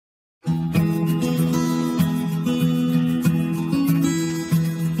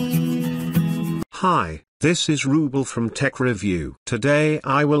Hi, this is Rubel from Tech Review. Today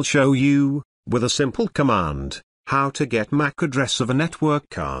I will show you, with a simple command, how to get MAC address of a network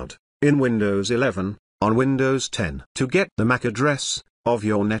card, in Windows 11, on Windows 10. To get the MAC address of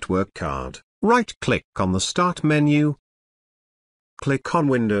your network card, right-click on the Start menu. Click on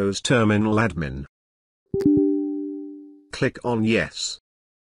Windows Terminal Admin. Click on Yes.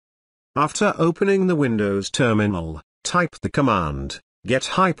 After opening the Windows terminal, type the command,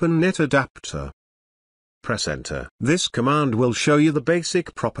 get-net adapter. Press Enter. This command will show you the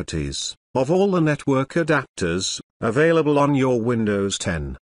basic properties of all the network adapters available on your Windows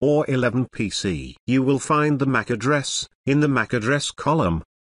 10 or 11 PC. You will find the MAC address in the MAC address column.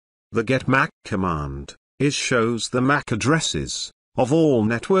 The getmac command shows the MAC addresses of all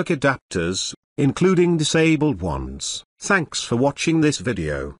network adapters, including disabled ones. Thanks for watching this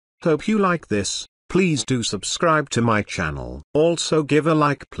video. Hope you like this. Please do subscribe to my channel. Also give a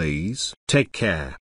like please. Take care.